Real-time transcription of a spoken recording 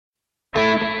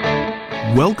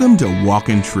Welcome to Walk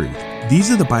in Truth.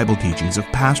 These are the Bible teachings of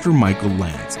Pastor Michael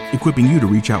Lantz, equipping you to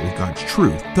reach out with God's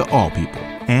truth to all people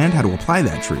and how to apply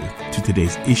that truth to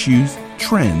today's issues,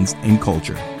 trends, and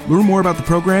culture. Learn more about the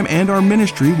program and our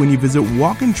ministry when you visit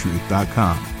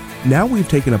walkintruth.com. Now we've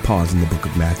taken a pause in the book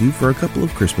of Matthew for a couple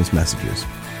of Christmas messages.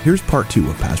 Here's part 2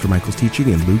 of Pastor Michael's teaching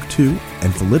in Luke 2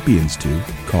 and Philippians 2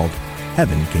 called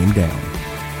Heaven Came Down.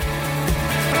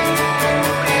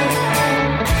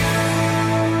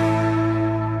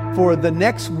 For the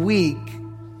next week,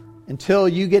 until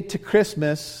you get to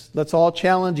Christmas, let's all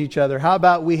challenge each other. How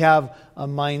about we have a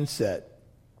mindset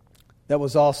that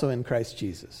was also in Christ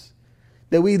Jesus?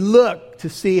 That we look to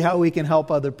see how we can help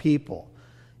other people.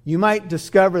 You might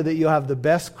discover that you'll have the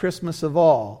best Christmas of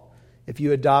all if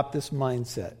you adopt this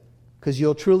mindset, because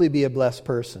you'll truly be a blessed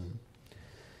person.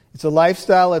 It's a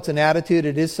lifestyle, it's an attitude,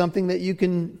 it is something that you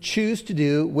can choose to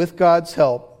do with God's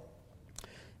help.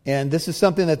 And this is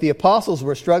something that the apostles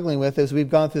were struggling with as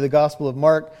we've gone through the Gospel of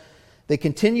Mark. They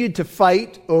continued to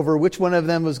fight over which one of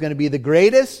them was going to be the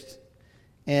greatest.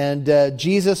 And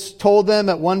Jesus told them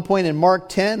at one point in Mark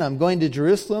 10, I'm going to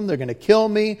Jerusalem, they're going to kill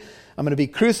me, I'm going to be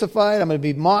crucified, I'm going to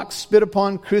be mocked, spit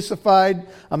upon, crucified,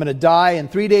 I'm going to die,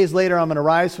 and 3 days later I'm going to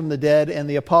rise from the dead. And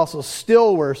the apostles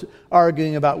still were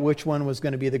arguing about which one was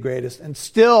going to be the greatest. And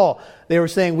still they were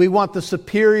saying, we want the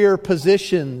superior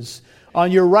positions on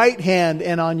your right hand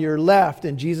and on your left.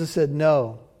 And Jesus said,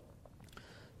 no,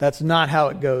 that's not how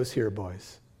it goes here,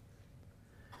 boys.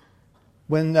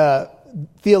 When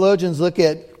theologians look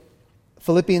at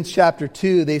Philippians chapter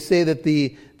 2, they say that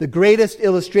the greatest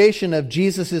illustration of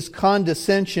Jesus'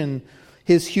 condescension,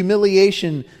 his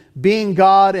humiliation, being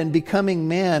God and becoming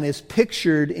man, is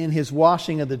pictured in his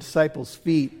washing of the disciples'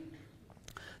 feet.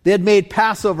 They had made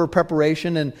Passover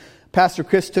preparation, and Pastor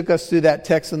Chris took us through that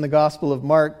text in the Gospel of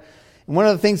Mark. And one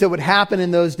of the things that would happen in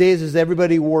those days is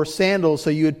everybody wore sandals, so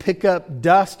you would pick up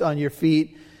dust on your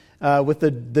feet with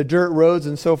the dirt roads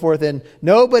and so forth. And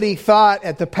nobody thought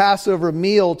at the Passover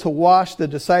meal to wash the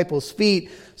disciples'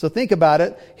 feet. So think about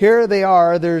it. Here they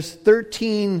are. There's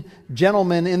 13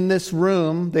 gentlemen in this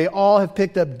room. They all have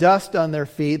picked up dust on their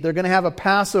feet. They're going to have a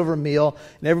Passover meal,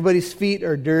 and everybody's feet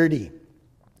are dirty.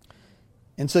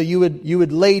 And so you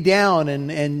would lay down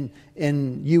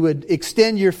and you would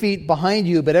extend your feet behind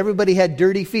you, but everybody had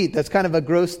dirty feet. That's kind of a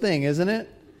gross thing, isn't it?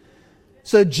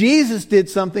 So Jesus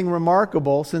did something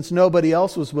remarkable since nobody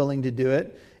else was willing to do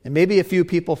it. And maybe a few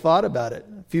people thought about it.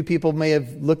 A few people may have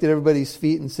looked at everybody's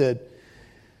feet and said,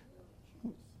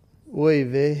 oy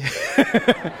vey.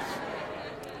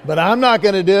 But I'm not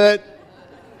going to do it.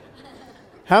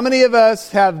 How many of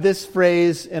us have this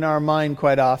phrase in our mind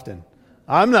quite often?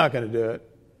 I'm not going to do it.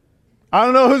 I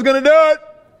don't know who's going to do it,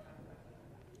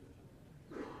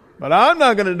 but I'm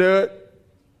not going to do it.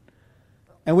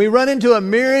 And we run into a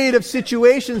myriad of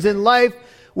situations in life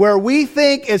where we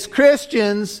think as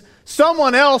Christians,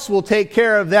 someone else will take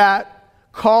care of that.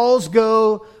 Calls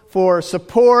go for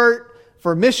support,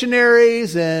 for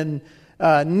missionaries and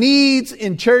needs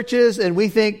in churches, and we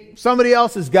think somebody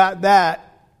else has got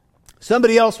that.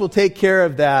 Somebody else will take care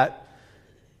of that.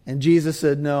 And Jesus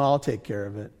said, no, I'll take care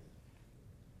of it.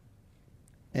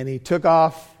 And he took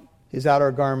off his outer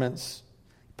garments,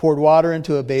 poured water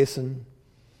into a basin,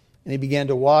 and he began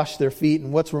to wash their feet.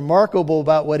 And what's remarkable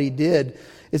about what he did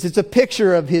is it's a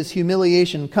picture of his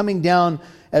humiliation coming down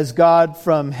as God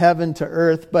from heaven to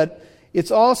earth. But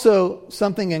it's also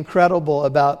something incredible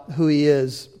about who he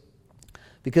is,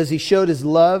 because he showed his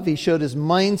love, he showed his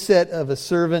mindset of a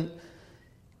servant.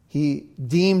 He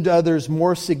deemed others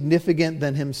more significant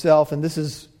than himself. And this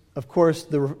is, of course,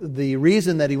 the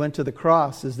reason that he went to the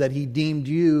cross, is that he deemed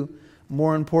you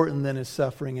more important than his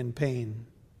suffering and pain.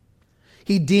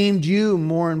 He deemed you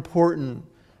more important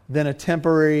than a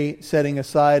temporary setting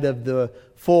aside of the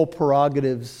full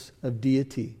prerogatives of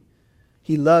deity.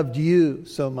 He loved you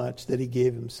so much that he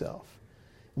gave himself.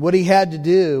 What he had to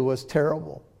do was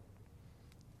terrible.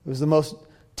 It was the most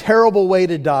terrible way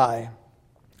to die.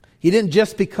 He didn't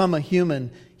just become a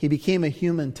human, he became a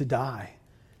human to die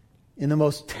in the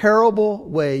most terrible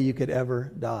way you could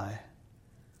ever die.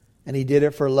 And he did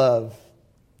it for love,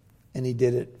 and he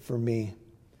did it for me.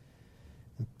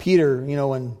 And Peter,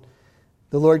 when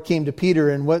the Lord came to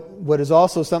Peter, and what is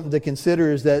also something to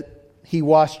consider is that he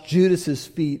washed Judas's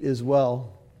feet as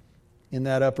well in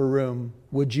that upper room.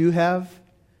 Would you have?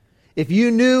 If you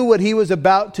knew what he was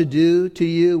about to do to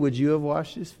you, would you have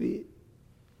washed his feet?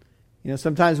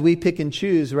 Sometimes we pick and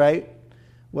choose, right?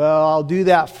 Well, I'll do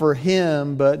that for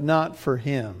him, but not for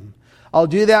him. I'll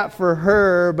do that for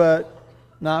her, but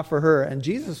not for her. And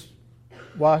Jesus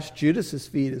washed Judas's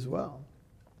feet as well.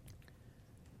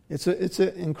 It's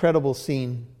an incredible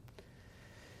scene.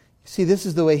 See, this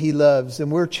is the way he loves, and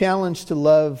we're challenged to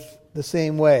love the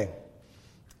same way.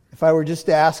 If I were just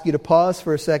to ask you to pause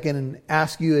for a second and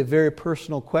ask you a very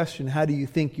personal question, how do you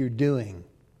think you're doing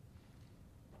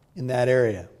in that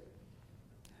area?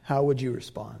 How would you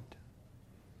respond?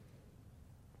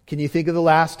 Can you think of the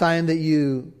last time that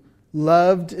you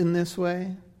loved in this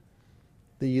way?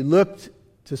 That you looked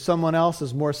to someone else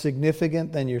as more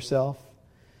significant than yourself?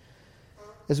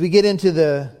 As we get into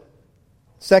the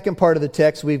second part of the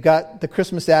text, we've got the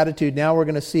Christmas attitude. Now we're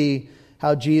going to see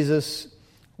how Jesus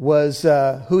was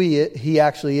who he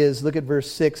actually is. Look at verse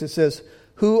 6. It says,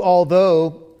 who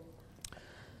although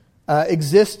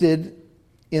existed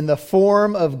in the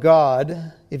form of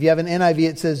God. If you have an NIV,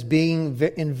 it says being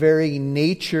in very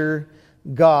nature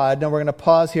God. Now we're going to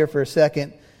pause here for a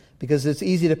second because it's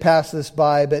easy to pass this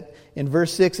by. But in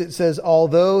verse 6 it says,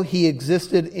 although he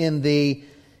existed in the...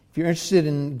 If you're interested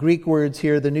in Greek words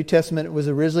here, the New Testament was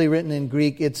originally written in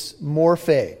Greek. It's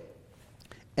morphe.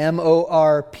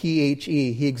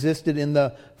 M-O-R-P-H-E. He existed in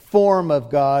the form of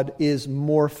God is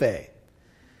morphe.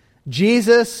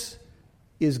 Jesus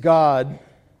is God,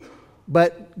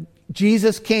 but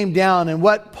Jesus came down. And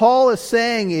what Paul is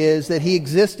saying is that he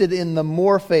existed in the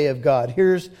morphe of God.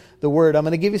 Here's the word. I'm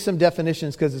going to give you some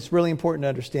definitions because it's really important to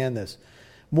understand this.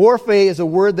 Morphe is a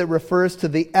word that refers to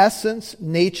the essence,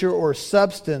 nature, or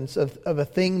substance of a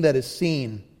thing that is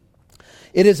seen.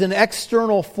 It is an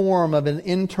external form of an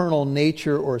internal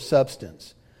nature or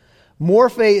substance.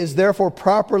 Morphe is therefore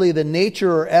properly the nature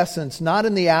or essence, not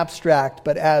in the abstract,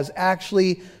 but as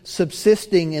actually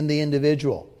subsisting in the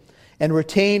individual, and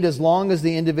retained as long as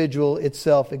the individual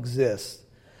itself exists.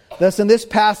 Thus, in this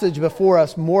passage before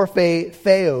us, morphe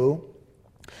theo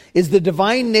is the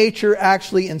divine nature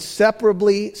actually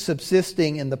inseparably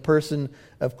subsisting in the person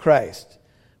of Christ.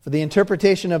 For the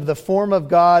interpretation of the form of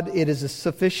God, it is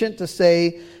sufficient to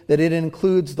say that it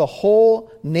includes the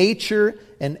whole nature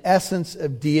and essence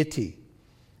of deity.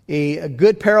 A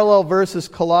good parallel verse is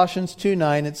Colossians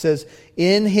 2:9. It says,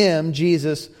 in him,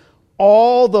 Jesus,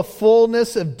 all the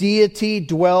fullness of deity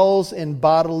dwells in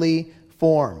bodily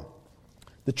form.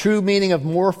 The true meaning of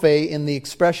morphe in the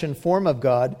expression form of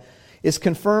God is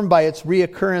confirmed by its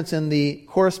reoccurrence in the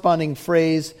corresponding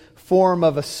phrase form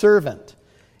of a servant.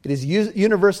 It is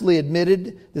universally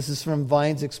admitted, this is from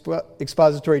Vine's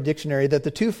Expository Dictionary, that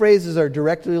the two phrases are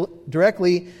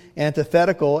directly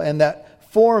antithetical and that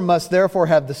form must therefore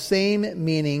have the same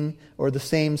meaning or the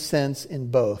same sense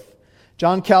in both.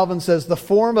 John Calvin says the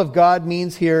form of God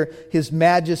means here his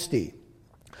majesty.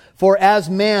 For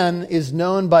as man is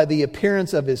known by the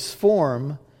appearance of his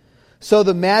form, so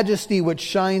the majesty which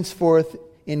shines forth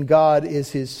in God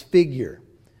is his figure.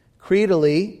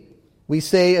 Creedally, we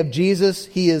say of Jesus,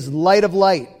 he is light of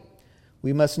light.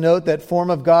 We must note that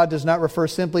form of God does not refer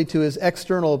simply to his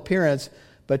external appearance,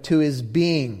 but to his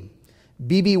being.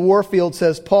 B.B. Warfield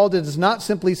says Paul does not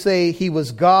simply say he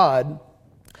was God.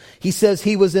 He says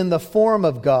he was in the form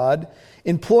of God,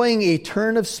 employing a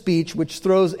turn of speech which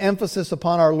throws emphasis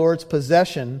upon our Lord's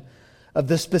possession of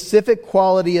the specific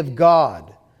quality of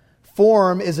God.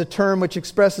 Form is a term which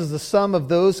expresses the sum of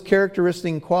those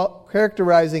characterizing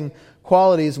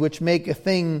qualities which make a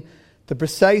thing the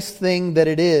precise thing that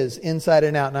it is, inside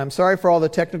and out. And I'm sorry for all the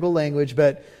technical language,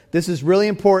 but this is really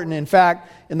important. In fact,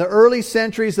 in the early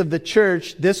centuries of the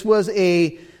church, this was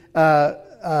they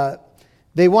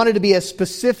wanted to be as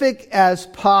specific as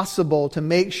possible to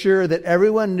make sure that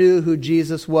everyone knew who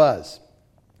Jesus was.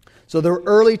 So there were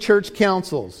early church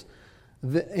councils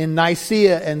in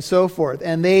Nicaea and so forth,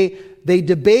 and they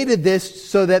debated this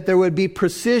so that there would be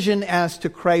precision as to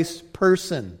Christ's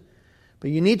person. But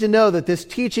you need to know that this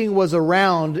teaching was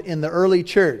around in the early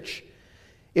church.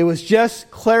 It was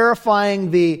just clarifying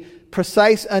the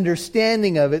precise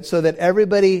understanding of it so that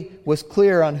everybody was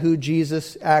clear on who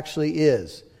Jesus actually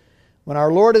is. When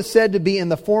our Lord is said to be in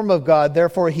the form of God,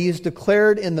 therefore he is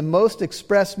declared in the most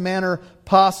express manner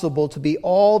possible to be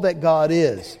all that God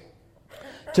is,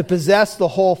 to possess the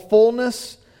whole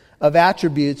fullness of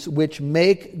attributes which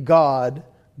make God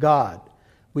God.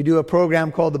 We do a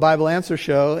program called the Bible Answer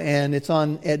Show, and it's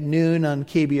on at noon on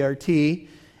KBRT.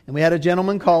 And we had a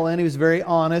gentleman call in. He was very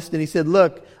honest, and he said,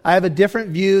 look, I have a different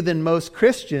view than most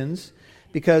Christians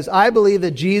because I believe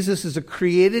that Jesus is a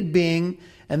created being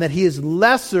and that he is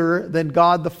lesser than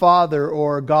God the Father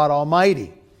or God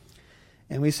Almighty.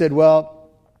 And we said, well,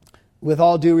 with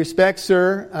all due respect,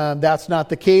 sir, that's not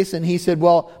the case. And he said,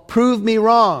 well, prove me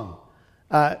wrong.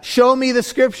 Show me the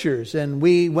Scriptures. And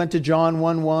we went to John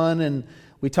 1:1 and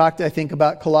We talked, I think,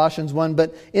 about Colossians 1,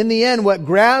 but in the end, what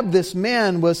grabbed this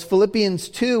man was Philippians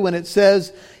 2 when it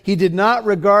says he did not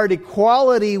regard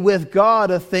equality with God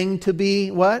a thing to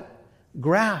be, what?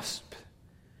 Grasped.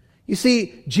 You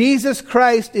see, Jesus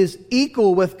Christ is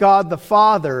equal with God the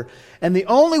Father, and the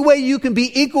only way you can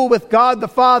be equal with God the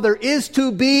Father is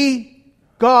to be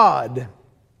God.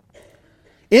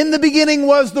 In the beginning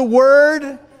was the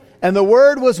Word, and the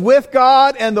Word was with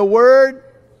God, and the Word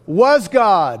was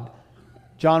God.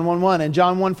 John 1:1. And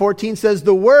John 1:14 says,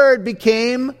 the Word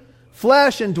became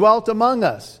flesh and dwelt among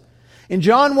us. In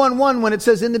John 1:1, when it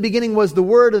says, in the beginning was the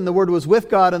Word, and the Word was with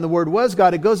God, and the Word was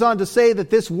God, it goes on to say that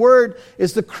this Word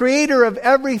is the creator of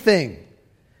everything.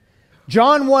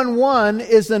 John 1:1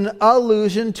 is an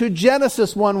allusion to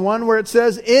Genesis 1:1, where it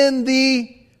says, in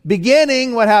the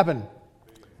beginning, what happened?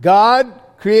 God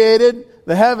created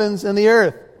the heavens and the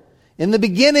earth. In the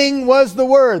beginning was the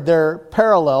Word. They're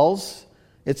parallels.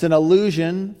 It's an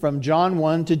allusion from John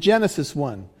 1 to Genesis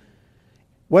 1.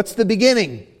 What's the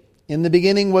beginning? In the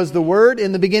beginning was the Word.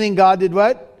 In the beginning God did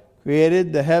what?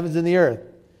 Created the heavens and the earth.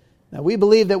 Now we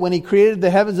believe that when He created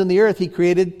the heavens and the earth, He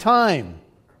created time.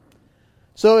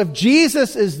 So if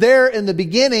Jesus is there in the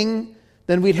beginning,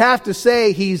 then we'd have to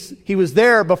say He was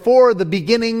there before the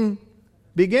beginning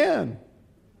began.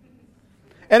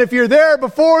 And if you're there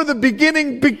before the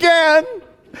beginning began,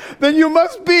 then you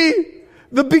must be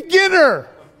the beginner.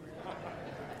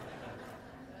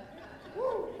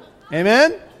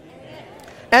 Amen?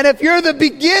 And if you're the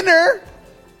beginner,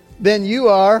 then you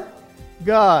are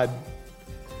God.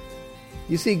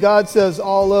 You see, God says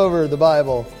all over the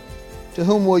Bible, to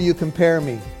whom will you compare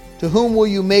me? To whom will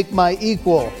you make my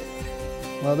equal?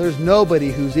 Well, there's nobody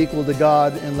who's equal to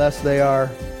God unless they are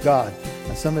God.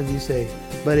 Now some of you say,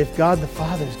 but if God the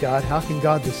Father is God, how can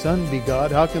God the Son be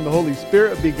God? How can the Holy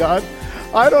Spirit be God?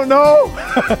 I don't know.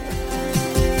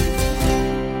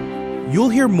 You'll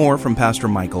hear more from Pastor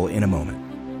Michael in a moment.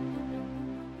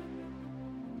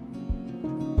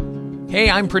 Hey,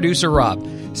 I'm producer Rob.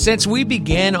 Since we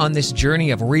began on this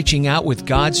journey of reaching out with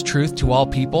God's truth to all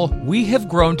people, we have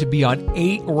grown to be on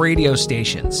 8 radio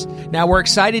stations. Now, we're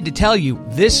excited to tell you,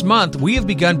 this month we have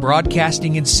begun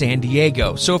broadcasting in San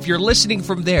Diego. So if you're listening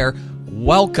from there,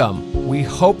 welcome. We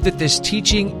hope that this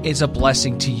teaching is a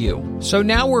blessing to you. So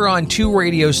now we're on 2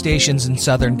 radio stations in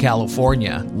Southern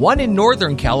California, one in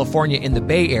Northern California in the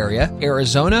Bay Area,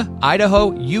 Arizona,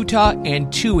 Idaho, Utah,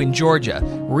 and 2 in Georgia,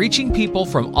 reaching people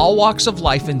from all walks of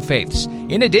life and faiths.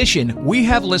 In addition, we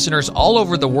have listeners all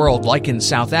over the world, like in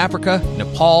South Africa,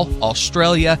 Nepal,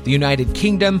 Australia, the United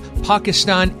Kingdom,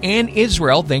 Pakistan, and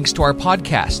Israel, thanks to our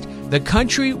podcast. The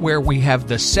country where we have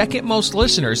the second most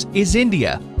listeners is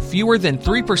India. Fewer than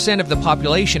 3% of the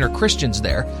population are Christians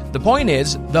there. The point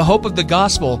is, the hope of the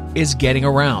gospel is getting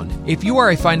around. If you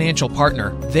are a financial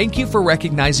partner, thank you for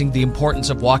recognizing the importance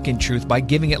of Walk in Truth by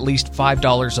giving at least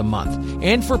 $5 a month,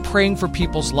 and for praying for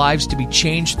people's lives to be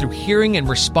changed through hearing and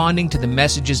responding to the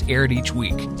messages aired each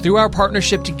week. Through our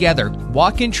partnership together,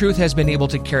 Walk in Truth has been able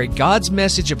to carry God's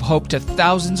message of hope to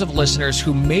thousands of listeners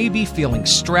who may be feeling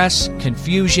stress,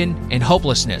 confusion, and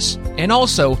hopelessness. And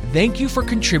also, thank you for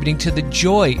contributing to the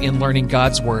joy in learning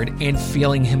God's Word and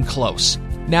feeling Him close.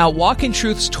 Now, Walk in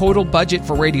Truth's total budget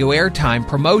for radio airtime,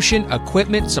 promotion,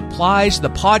 equipment, supplies, the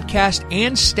podcast,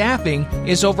 and staffing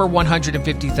is over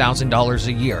 $150,000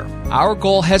 a year. Our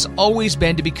goal has always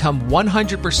been to become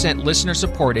 100%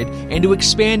 listener-supported and to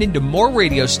expand into more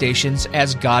radio stations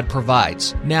as God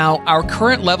provides. Now, our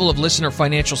current level of listener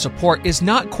financial support is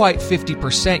not quite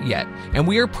 50% yet, and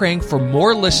we are praying for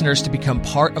more listeners to become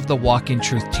part of the Walk in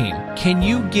Truth team. Can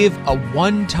you give a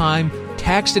one-time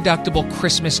tax-deductible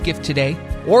Christmas gift today,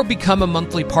 or become a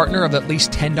monthly partner of at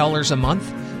least $10 a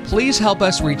month? Please help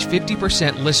us reach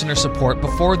 50% listener support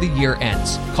before the year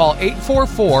ends. Call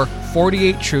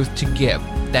 844-48-TRUTH to give.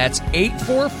 That's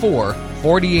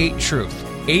 844-48-TRUTH.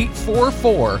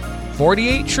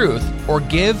 844-48-TRUTH, or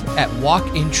give at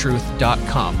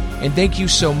walkintruth.com. And thank you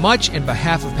so much in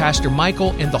behalf of Pastor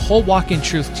Michael and the whole Walk in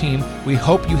Truth team. We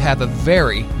hope you have a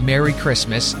very Merry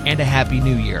Christmas and a Happy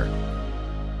New Year.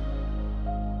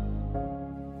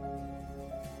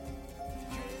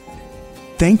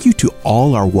 Thank you to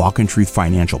all our Walk in Truth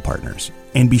financial partners,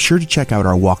 and be sure to check out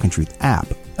our Walk in Truth app,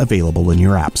 available in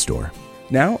your app store.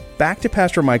 Now, back to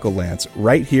Pastor Michael Lantz,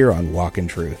 right here on Walk in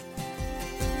Truth.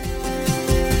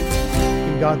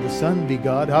 Can God the Son be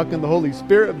God? How can the Holy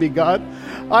Spirit be God?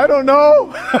 I don't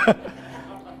know.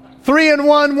 3 in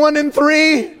 1, 1 in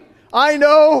 3. I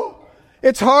know.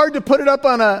 It's hard to put it up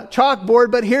on a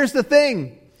chalkboard, but here's the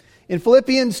thing. In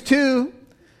Philippians 2,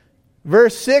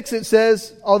 Verse 6, it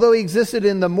says, although he existed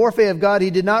in the morphe of God, he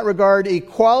did not regard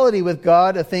equality with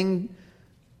God a thing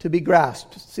to be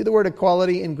grasped. See the word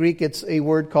equality in Greek? It's a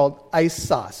word called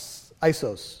isos.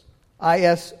 Isos.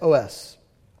 I-S-O-S.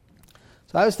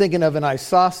 So I was thinking of an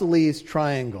isosceles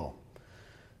triangle.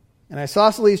 An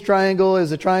isosceles triangle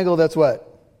is a triangle that's what?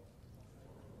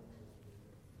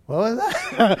 What was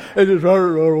that?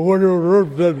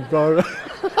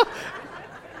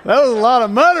 That was a lot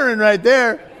of muttering right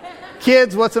there.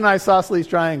 Kids, what's an isosceles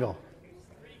triangle?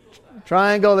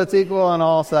 Triangle that's equal on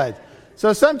all sides.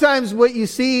 So sometimes what you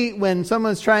see when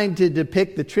someone's trying to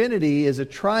depict the Trinity is a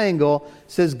triangle.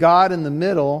 It says God in the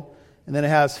middle, and then it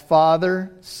has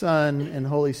Father, Son, and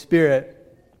Holy Spirit.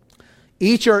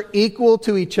 Each are equal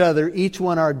to each other. Each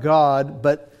one are God,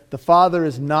 but the Father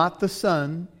is not the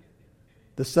Son.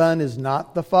 The Son is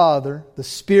not the Father. The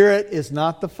Spirit is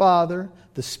not the Father.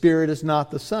 The Spirit is not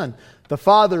the Son. The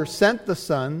Father sent the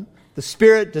Son. The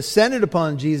Spirit descended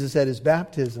upon Jesus at His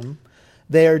baptism.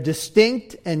 They are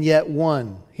distinct and yet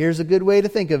one. Here's a good way to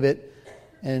think of it.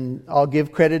 And I'll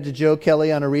give credit to Joe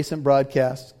Kelly on a recent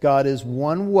broadcast. God is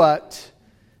one what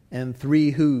and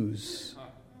three whos.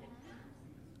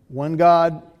 One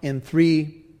God and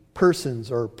three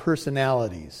persons or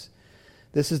personalities.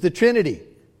 This is the Trinity.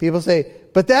 People say,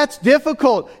 but that's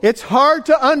difficult. It's hard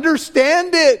to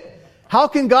understand it. How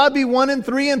can God be one and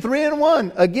three and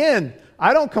one? Again,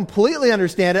 I don't completely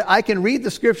understand it. I can read the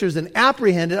scriptures and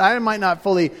apprehend it. I might not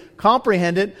fully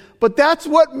comprehend it, but that's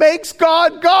what makes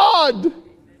God God.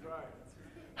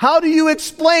 How do you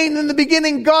explain in the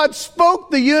beginning God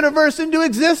spoke the universe into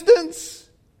existence?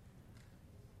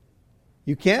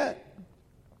 You can't.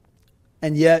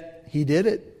 And yet He did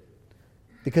it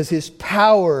because His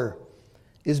power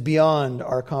is beyond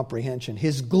our comprehension.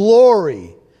 His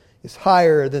glory is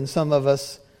higher than some of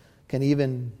us can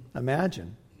even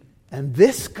imagine. And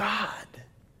this God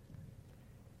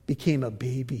became a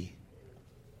baby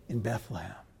in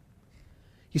Bethlehem.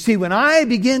 You see, when I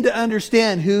begin to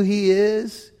understand who He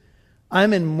is,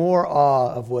 I'm in more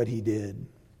awe of what He did.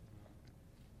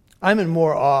 I'm in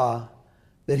more awe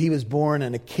that He was born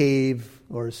in a cave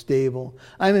or a stable.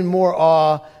 I'm in more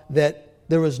awe that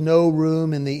there was no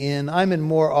room in the inn. I'm in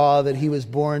more awe that He was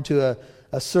born to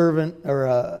a servant,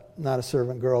 or not a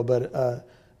servant girl, but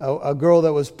a girl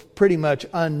that was pretty much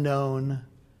unknown,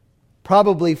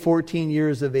 probably 14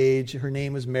 years of age. Her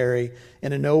name was Mary,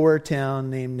 in a nowhere town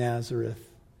named Nazareth.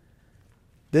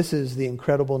 This is the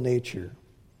incredible nature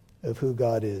of who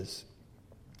God is.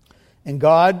 And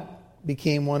God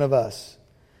became one of us.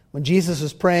 When Jesus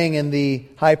was praying in the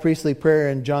high priestly prayer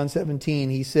in John 17,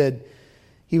 He said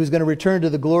He was going to return to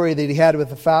the glory that He had with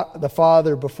the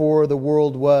Father before the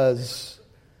world was.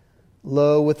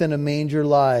 Lo, within a manger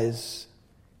lies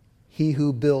He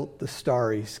who built the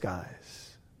starry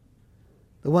skies.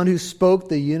 The one who spoke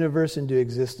the universe into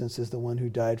existence is the one who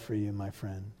died for you, my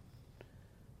friend.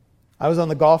 I was on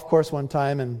the golf course one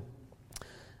time, and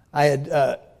I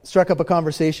had struck up a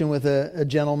conversation with a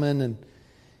gentleman, and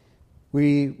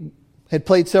we had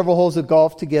played several holes of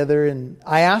golf together, and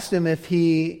I asked him if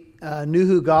he knew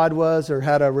who God was or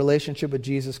had a relationship with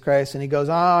Jesus Christ, and he goes,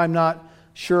 I'm not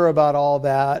sure about all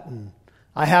that, and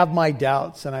I have my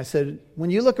doubts. And I said,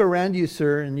 when you look around you,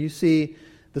 sir, and you see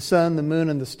the sun, the moon,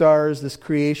 and the stars, this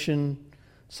creation,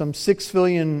 some 6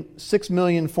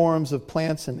 million forms of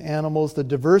plants and animals, the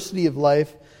diversity of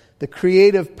life, the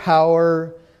creative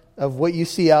power of what you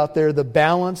see out there, the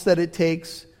balance that it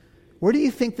takes, where do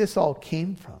you think this all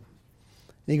came from?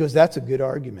 And he goes, that's a good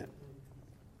argument.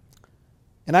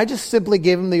 And I just simply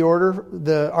gave him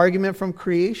the argument from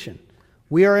creation.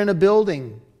 We are in a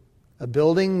building. A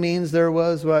building means there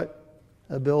was what?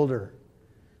 A builder.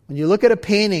 When you look at a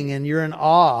painting and you're in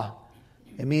awe,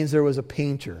 it means there was a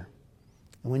painter.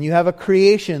 And when you have a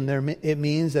creation, it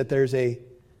means that there's a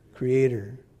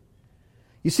creator.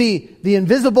 You see, the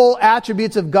invisible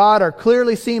attributes of God are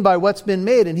clearly seen by what's been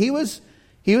made. And he was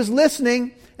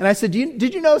listening, and I said,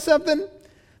 did you know something?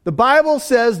 The Bible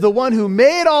says the one who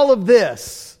made all of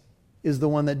this is the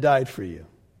one that died for you.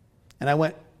 And I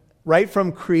went right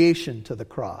from creation to the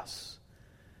cross.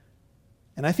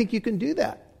 And I think you can do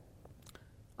that.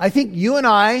 I think you and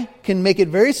I can make it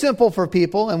very simple for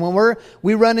people. And when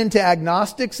we run into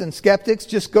agnostics and skeptics,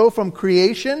 just go from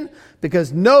creation,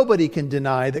 because nobody can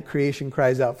deny that creation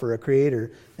cries out for a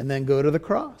creator, and then go to the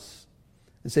cross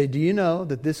and say, do you know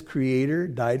that this creator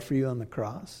died for you on the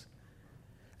cross?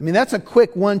 I mean, that's a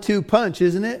quick 1-2 punch,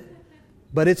 isn't it?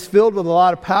 But it's filled with a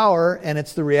lot of power, and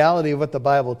it's the reality of what the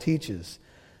Bible teaches.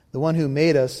 The one who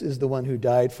made us is the one who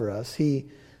died for us. He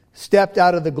stepped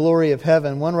out of the glory of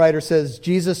heaven. One writer says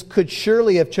Jesus could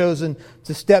surely have chosen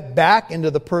to step back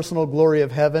into the personal glory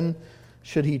of heaven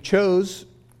should He chose,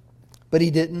 but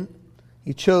He didn't.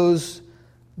 He chose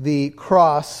the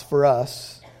cross for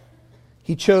us.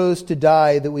 He chose to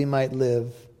die that we might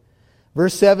live.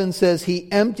 Verse 7 says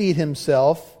he emptied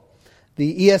himself.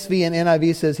 The ESV and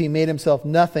NIV says he made himself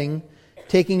nothing,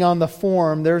 taking on the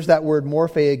form, there's that word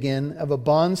morphe again, of a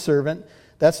bondservant.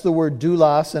 That's the word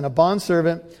doulos, and a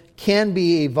bondservant can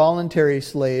be a voluntary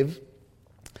slave.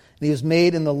 And he was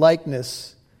made in the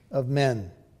likeness of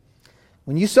men.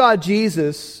 When you saw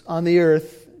Jesus on the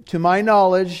earth, to my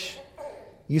knowledge,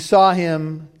 you saw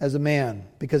him as a man,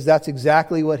 because that's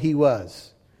exactly what he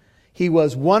was. He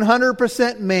was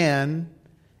 100% man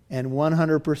and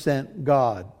 100%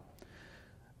 God.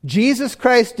 Jesus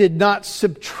Christ did not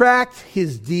subtract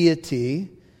his deity.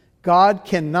 God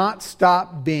cannot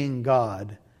stop being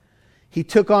God. He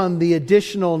took on the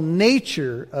additional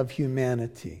nature of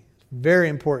humanity. Very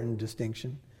important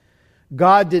distinction.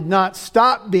 God did not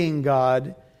stop being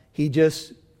God. He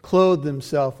just clothed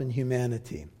himself in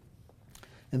humanity.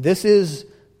 And this is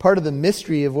part of the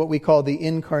mystery of what we call the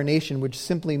incarnation, which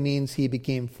simply means he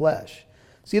became flesh.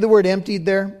 See the word emptied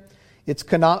there? It's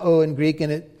kanao in Greek,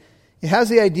 and it has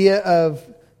the idea of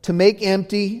to make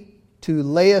empty, to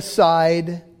lay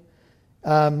aside.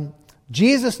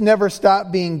 Jesus never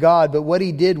stopped being God, but what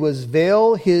he did was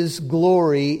veil his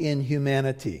glory in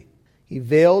humanity. He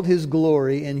veiled his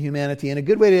glory in humanity. And a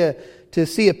good way to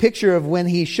see a picture of when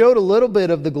he showed a little bit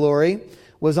of the glory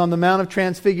was on the Mount of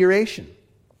Transfiguration.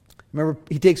 Remember,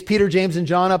 he takes Peter, James, and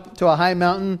John up to a high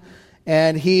mountain,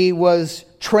 and he was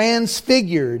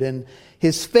transfigured, and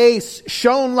his face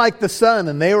shone like the sun,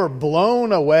 and they were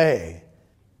blown away.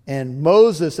 And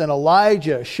Moses and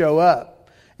Elijah show up,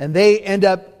 and they end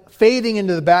up fading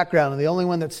into the background, and the only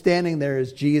one that's standing there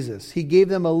is Jesus. He gave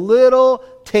them a little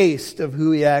taste of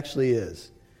who he actually is.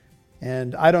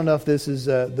 And I don't know if this is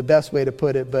the best way to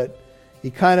put it, but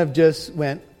he kind of just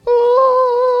went,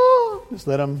 oh, just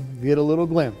let them get a little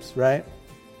glimpse, right,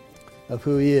 of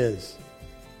who he is.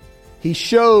 He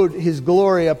showed his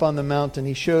glory up on the mountain.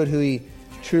 He showed who he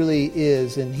truly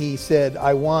is. And he said,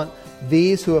 I want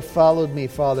these who have followed me,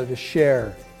 Father, to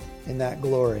share in that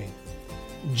glory.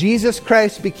 Jesus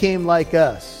Christ became like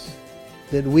us,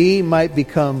 that we might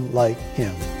become like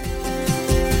him.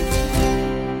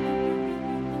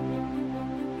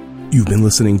 You've been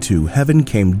listening to Heaven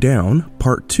Came Down,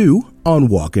 Part 2 on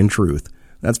Walk in Truth.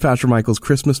 That's Pastor Michael's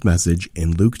Christmas message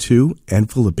in Luke 2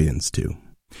 and Philippians 2.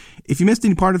 If you missed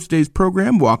any part of today's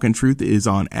program, Walk in Truth is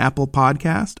on Apple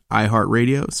Podcast,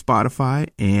 iHeartRadio, Spotify,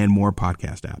 and more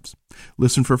podcast apps.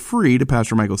 Listen for free to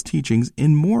Pastor Michael's teachings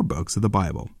in more books of the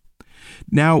Bible.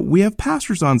 Now, we have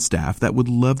pastors on staff that would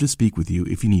love to speak with you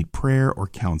if you need prayer or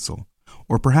counsel,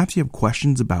 or perhaps you have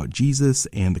questions about Jesus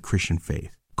and the Christian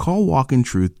faith. Call Walk in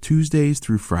Truth Tuesdays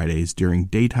through Fridays during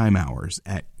daytime hours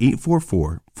at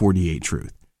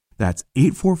 844-48-TRUTH. That's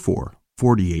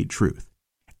 844-48-TRUTH.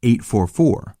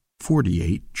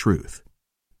 844-48-TRUTH.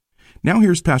 Now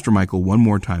here's Pastor Michael one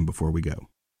more time before we go.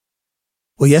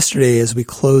 Well, yesterday as we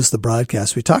closed the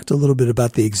broadcast, we talked a little bit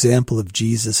about the example of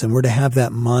Jesus, and we're to have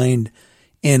that mind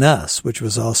in us, which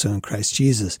was also in Christ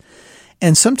Jesus.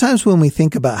 And sometimes when we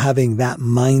think about having that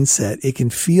mindset, it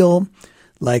can feel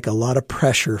like a lot of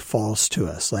pressure falls to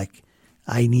us, like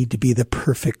I need to be the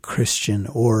perfect Christian,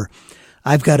 or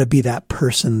I've got to be that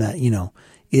person that,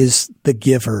 is the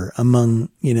giver among,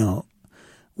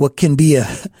 what can be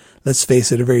let's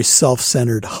face it, a very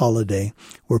self-centered holiday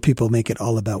where people make it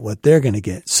all about what they're going to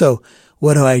get. So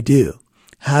what do?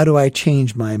 How do I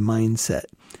change my mindset?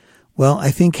 Well,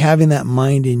 I think having that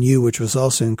mind in you, which was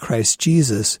also in Christ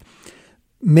Jesus,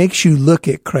 makes you look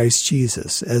at Christ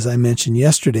Jesus. As I mentioned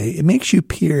yesterday, it makes you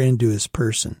peer into his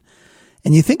person.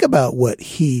 And you think about what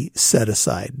he set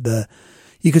aside.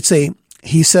 You could say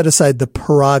he set aside the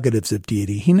prerogatives of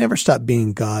deity. He never stopped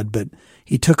being God, but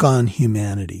he took on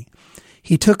humanity.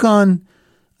 He took on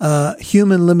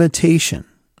human limitation,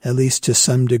 at least to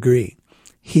some degree.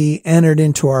 He entered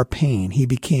into our pain. He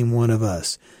became one of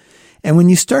us. And when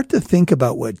you start to think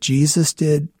about what Jesus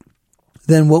did,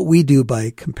 then what we do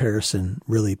by comparison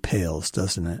really pales,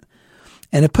 doesn't it?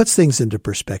 And it puts things into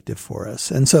perspective for us.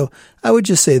 And so I would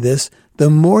just say this, the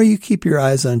more you keep your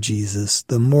eyes on Jesus,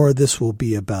 the more this will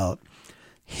be about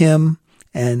him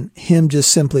and him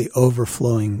just simply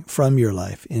overflowing from your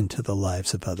life into the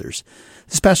lives of others.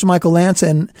 This is Pastor Michael Lantz,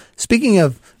 and speaking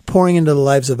of pouring into the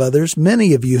lives of others,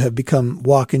 many of you have become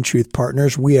Walk in Truth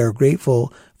partners. We are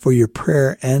grateful for your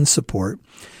prayer and support.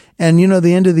 And,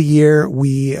 the end of the year,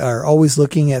 we are always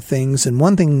looking at things, and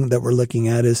one thing that we're looking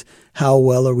at is how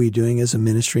well are we doing as a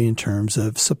ministry in terms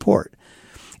of support.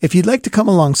 If you'd like to come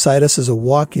alongside us as a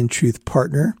Walk in Truth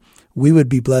partner, we would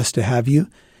be blessed to have you.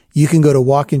 You can go to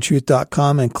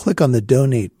walkintruth.com and click on the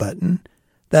donate button.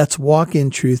 That's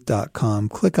walkintruth.com.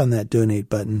 Click on that donate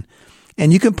button,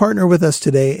 and you can partner with us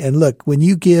today. And look, when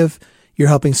you give, you're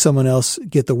helping someone else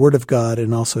get the word of God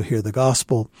and also hear the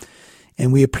gospel.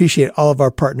 And we appreciate all of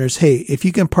our partners. Hey, if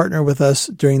you can partner with us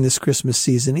during this Christmas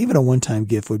season, even a one-time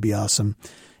gift would be awesome.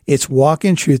 It's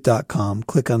walkintruth.com.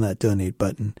 Click on that donate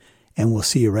button, and we'll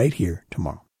see you right here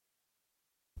tomorrow.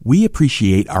 We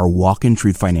appreciate our Walk in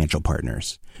Truth financial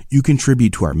partners. You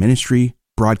contribute to our ministry,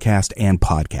 broadcast, and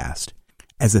podcast.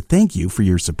 As a thank you for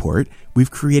your support,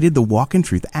 we've created the Walk in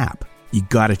Truth app. You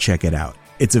gotta check it out.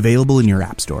 It's available in your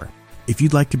app store. If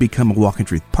you'd like to become a Walk in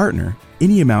Truth partner,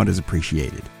 any amount is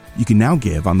appreciated. You can now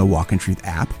give on the Walk in Truth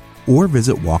app or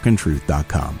visit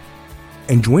walkintruth.com.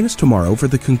 And join us tomorrow for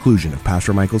the conclusion of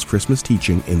Pastor Michael's Christmas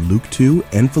teaching in Luke 2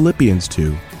 and Philippians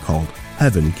 2 called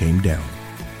Heaven Came Down.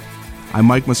 I'm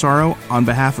Mike Massaro. On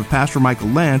behalf of Pastor Michael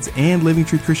Lantz and Living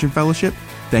Truth Christian Fellowship,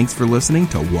 thanks for listening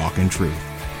to Walk in Truth,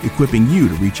 equipping you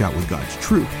to reach out with God's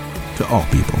truth to all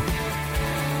people.